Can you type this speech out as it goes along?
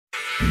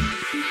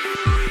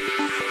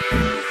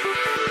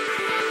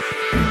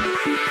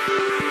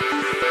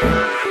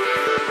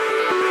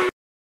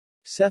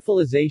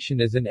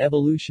Cephalization is an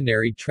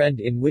evolutionary trend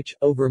in which,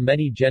 over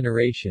many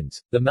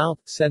generations, the mouth,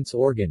 sense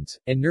organs,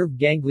 and nerve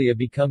ganglia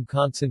become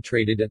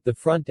concentrated at the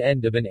front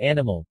end of an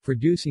animal,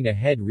 producing a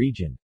head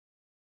region.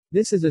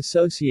 This is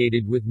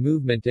associated with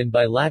movement and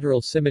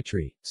bilateral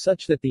symmetry,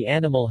 such that the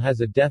animal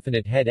has a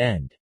definite head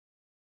end.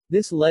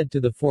 This led to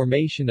the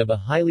formation of a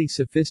highly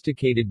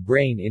sophisticated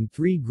brain in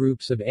three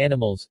groups of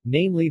animals,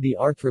 namely the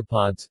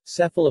arthropods,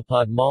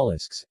 cephalopod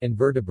molluscs, and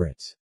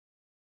vertebrates.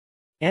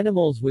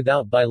 Animals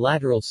without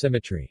bilateral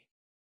symmetry.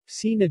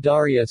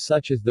 Cnidaria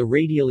such as the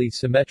radially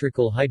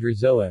symmetrical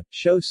Hydrozoa,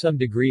 show some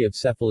degree of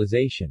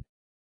cephalization.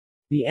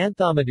 The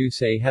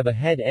Anthomedusae have a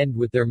head end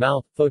with their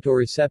mouth,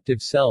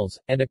 photoreceptive cells,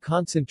 and a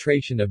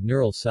concentration of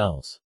neural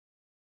cells.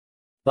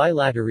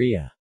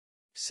 Bilateria.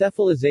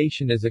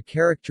 Cephalization is a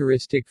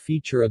characteristic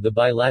feature of the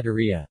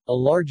Bilateria, a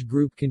large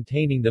group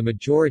containing the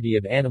majority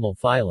of animal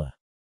phyla.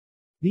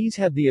 These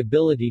have the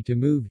ability to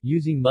move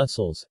using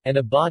muscles, and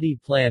a body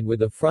plan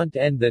with a front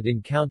end that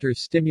encounters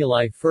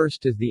stimuli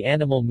first as the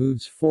animal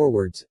moves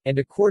forwards, and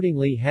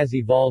accordingly has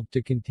evolved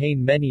to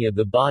contain many of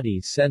the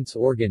body's sense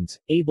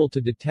organs, able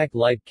to detect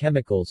light,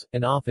 chemicals,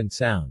 and often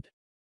sound.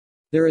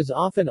 There is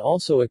often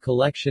also a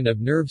collection of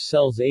nerve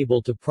cells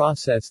able to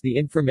process the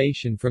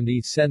information from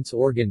these sense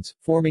organs,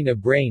 forming a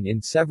brain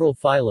in several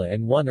phyla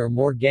and one or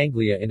more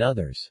ganglia in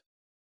others.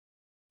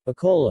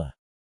 Acola.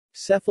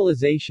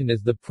 Cephalization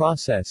is the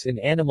process in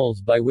animals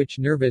by which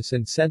nervous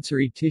and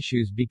sensory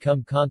tissues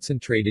become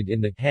concentrated in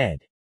the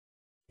head.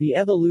 The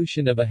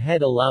evolution of a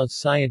head allows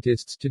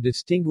scientists to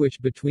distinguish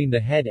between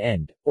the head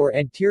end, or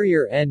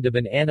anterior end of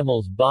an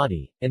animal's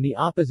body, and the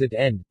opposite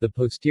end, the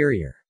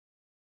posterior.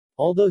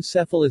 Although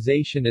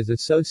cephalization is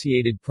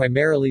associated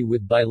primarily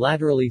with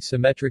bilaterally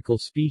symmetrical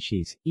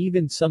species,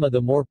 even some of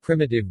the more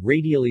primitive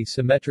radially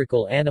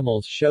symmetrical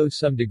animals show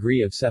some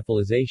degree of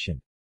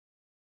cephalization.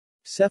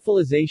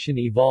 Cephalization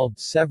evolved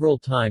several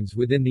times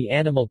within the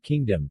animal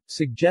kingdom,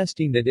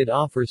 suggesting that it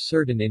offers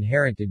certain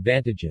inherent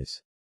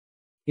advantages.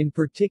 In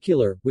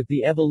particular, with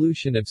the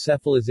evolution of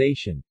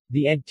cephalization,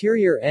 the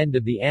anterior end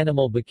of the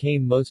animal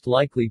became most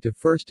likely to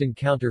first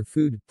encounter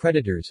food,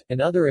 predators,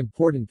 and other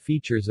important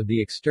features of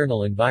the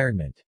external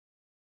environment.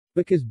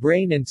 Because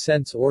brain and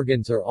sense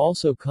organs are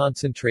also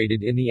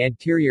concentrated in the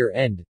anterior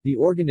end, the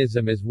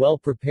organism is well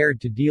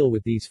prepared to deal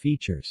with these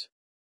features.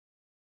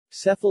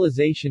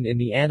 Cephalization in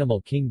the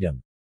animal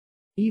kingdom.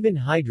 Even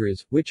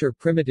hydras, which are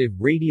primitive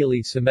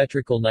radially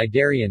symmetrical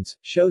cnidarians,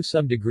 show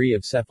some degree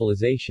of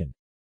cephalization.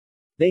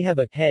 They have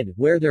a head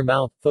where their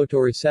mouth,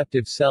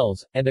 photoreceptive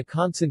cells, and a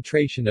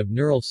concentration of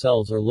neural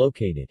cells are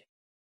located.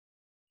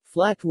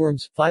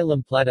 Flatworms,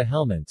 phylum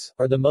Platyhelminths,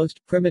 are the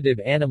most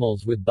primitive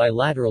animals with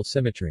bilateral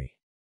symmetry.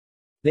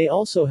 They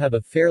also have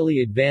a fairly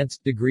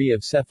advanced degree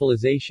of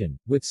cephalization,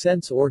 with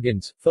sense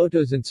organs,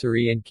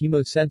 photosensory and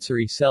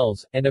chemosensory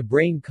cells, and a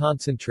brain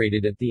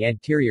concentrated at the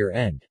anterior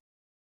end.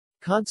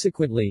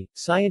 Consequently,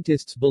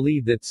 scientists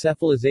believe that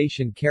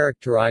cephalization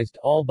characterized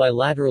all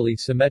bilaterally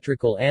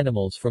symmetrical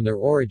animals from their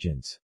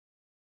origins.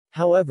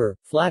 However,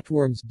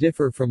 flatworms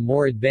differ from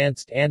more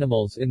advanced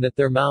animals in that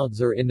their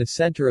mouths are in the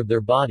center of their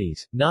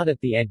bodies, not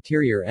at the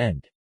anterior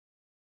end.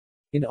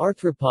 In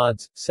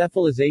arthropods,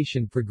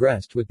 cephalization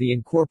progressed with the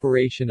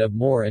incorporation of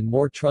more and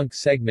more trunk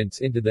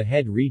segments into the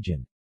head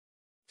region.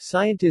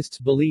 Scientists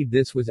believe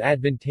this was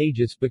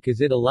advantageous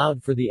because it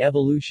allowed for the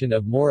evolution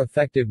of more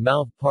effective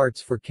mouth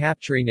parts for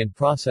capturing and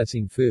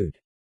processing food.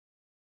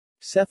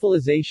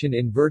 Cephalization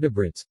in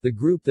vertebrates, the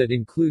group that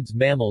includes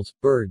mammals,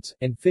 birds,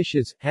 and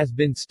fishes, has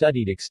been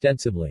studied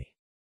extensively.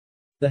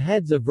 The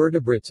heads of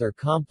vertebrates are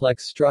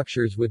complex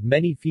structures with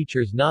many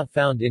features not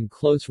found in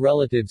close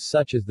relatives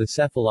such as the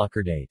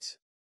cephalochordates.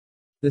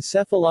 The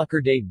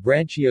cephalochordate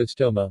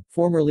branchiostoma,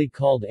 formerly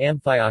called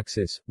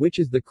Amphioxus, which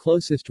is the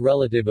closest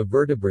relative of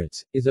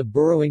vertebrates, is a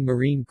burrowing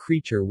marine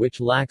creature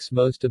which lacks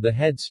most of the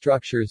head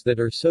structures that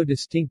are so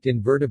distinct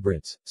in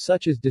vertebrates,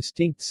 such as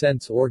distinct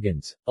sense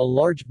organs, a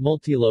large,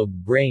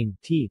 multilobed brain,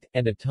 teeth,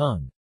 and a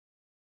tongue.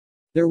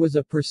 There was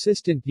a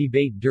persistent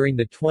debate during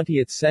the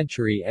 20th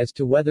century as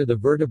to whether the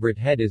vertebrate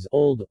head is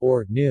old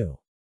or new.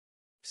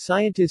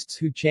 Scientists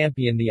who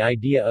champion the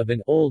idea of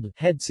an old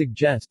head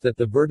suggest that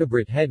the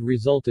vertebrate head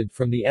resulted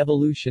from the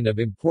evolution of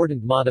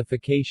important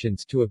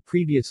modifications to a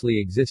previously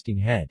existing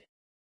head.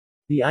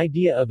 The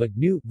idea of a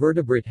new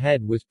vertebrate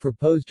head was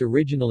proposed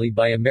originally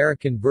by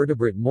American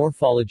vertebrate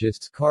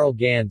morphologists Carl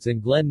Gans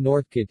and Glenn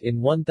Northcott in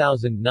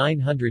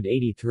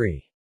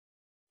 1983.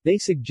 They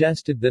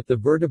suggested that the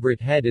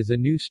vertebrate head is a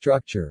new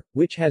structure,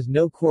 which has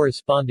no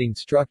corresponding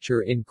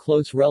structure in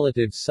close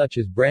relatives such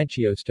as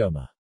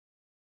branchiostoma.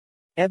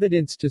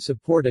 Evidence to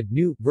support a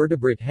new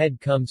vertebrate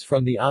head comes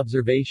from the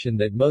observation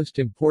that most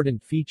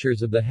important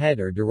features of the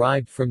head are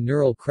derived from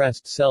neural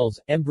crest cells,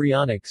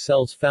 embryonic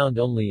cells found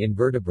only in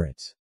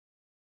vertebrates.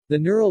 The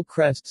neural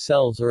crest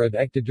cells are of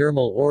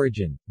ectodermal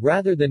origin,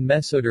 rather than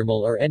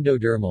mesodermal or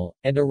endodermal,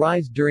 and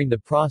arise during the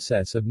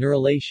process of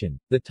neurulation,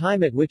 the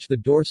time at which the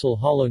dorsal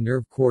hollow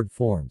nerve cord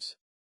forms.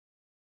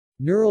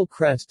 Neural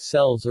crest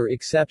cells are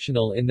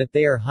exceptional in that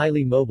they are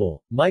highly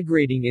mobile,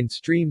 migrating in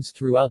streams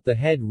throughout the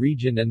head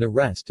region and the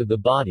rest of the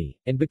body,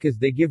 and because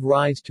they give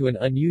rise to an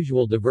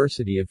unusual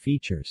diversity of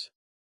features.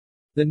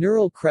 The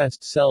neural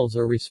crest cells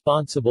are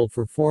responsible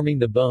for forming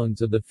the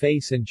bones of the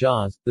face and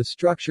jaws, the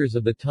structures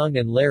of the tongue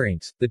and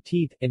larynx, the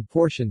teeth, and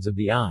portions of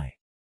the eye.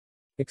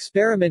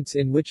 Experiments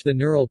in which the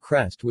neural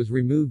crest was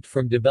removed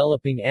from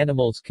developing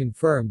animals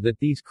confirmed that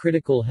these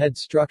critical head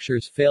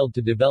structures failed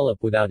to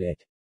develop without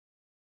it.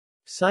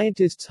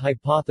 Scientists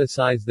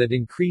hypothesize that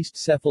increased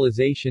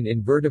cephalization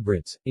in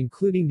vertebrates,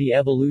 including the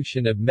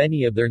evolution of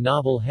many of their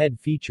novel head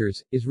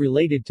features, is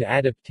related to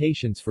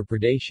adaptations for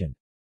predation.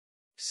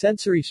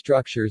 Sensory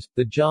structures,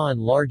 the jaw and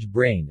large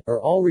brain,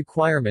 are all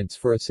requirements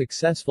for a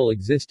successful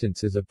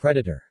existence as a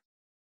predator.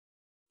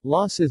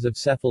 Losses of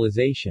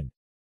cephalization.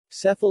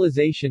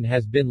 Cephalization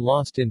has been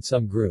lost in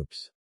some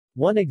groups.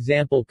 One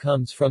example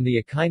comes from the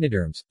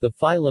echinoderms, the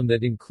phylum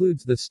that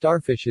includes the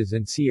starfishes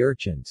and sea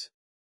urchins.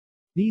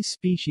 These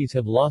species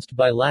have lost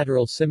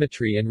bilateral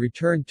symmetry and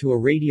returned to a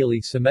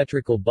radially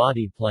symmetrical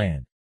body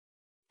plan.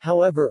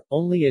 However,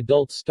 only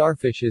adult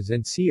starfishes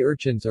and sea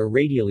urchins are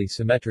radially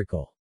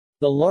symmetrical.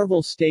 The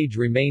larval stage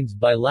remains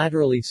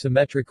bilaterally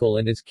symmetrical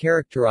and is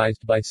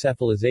characterized by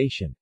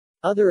cephalization.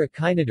 Other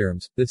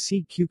echinoderms, the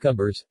sea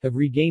cucumbers, have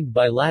regained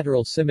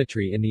bilateral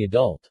symmetry in the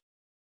adult.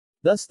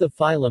 Thus the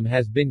phylum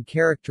has been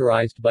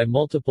characterized by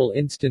multiple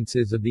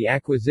instances of the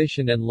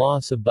acquisition and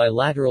loss of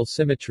bilateral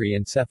symmetry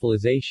and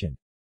cephalization.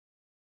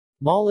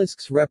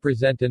 Molluscs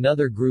represent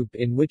another group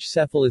in which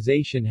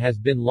cephalization has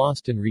been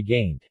lost and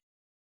regained.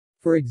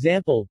 For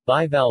example,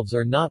 bivalves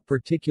are not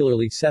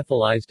particularly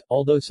cephalized,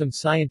 although some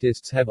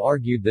scientists have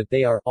argued that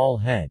they are all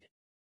head.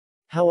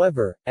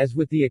 However, as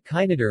with the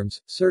echinoderms,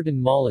 certain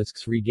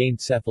molluscs regained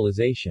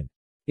cephalization.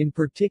 In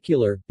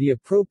particular, the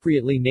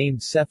appropriately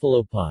named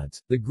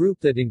cephalopods, the group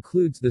that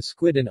includes the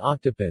squid and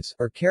octopus,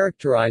 are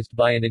characterized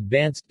by an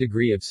advanced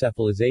degree of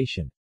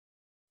cephalization.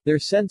 Their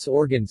sense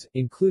organs,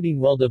 including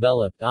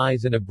well-developed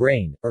eyes and a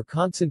brain, are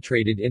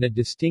concentrated in a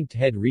distinct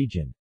head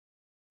region.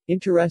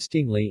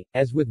 Interestingly,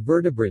 as with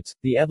vertebrates,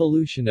 the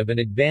evolution of an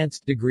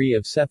advanced degree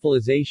of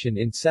cephalization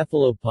in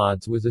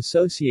cephalopods was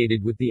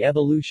associated with the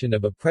evolution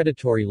of a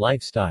predatory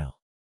lifestyle.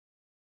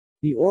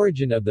 The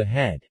origin of the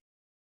head.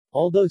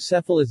 Although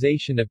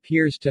cephalization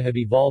appears to have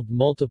evolved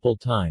multiple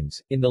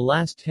times, in the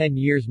last 10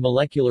 years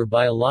molecular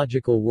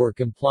biological work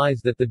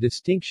implies that the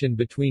distinction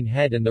between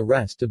head and the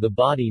rest of the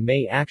body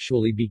may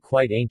actually be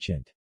quite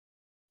ancient.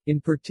 In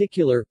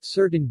particular,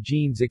 certain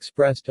genes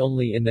expressed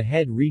only in the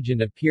head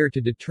region appear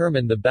to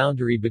determine the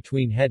boundary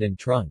between head and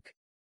trunk.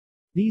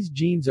 These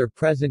genes are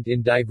present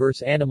in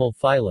diverse animal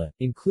phyla,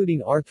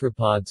 including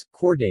arthropods,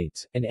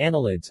 chordates, and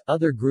annelids.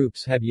 Other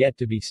groups have yet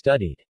to be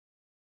studied.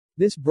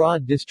 This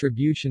broad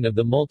distribution of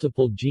the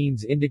multiple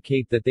genes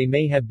indicate that they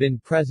may have been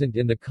present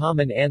in the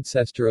common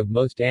ancestor of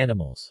most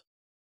animals.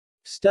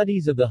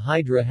 Studies of the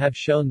hydra have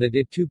shown that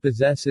it too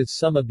possesses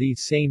some of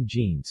these same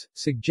genes,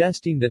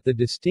 suggesting that the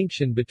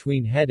distinction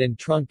between head and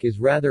trunk is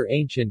rather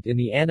ancient in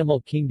the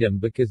animal kingdom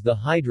because the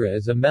hydra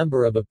is a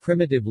member of a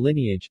primitive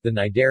lineage, the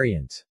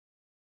Cnidarians.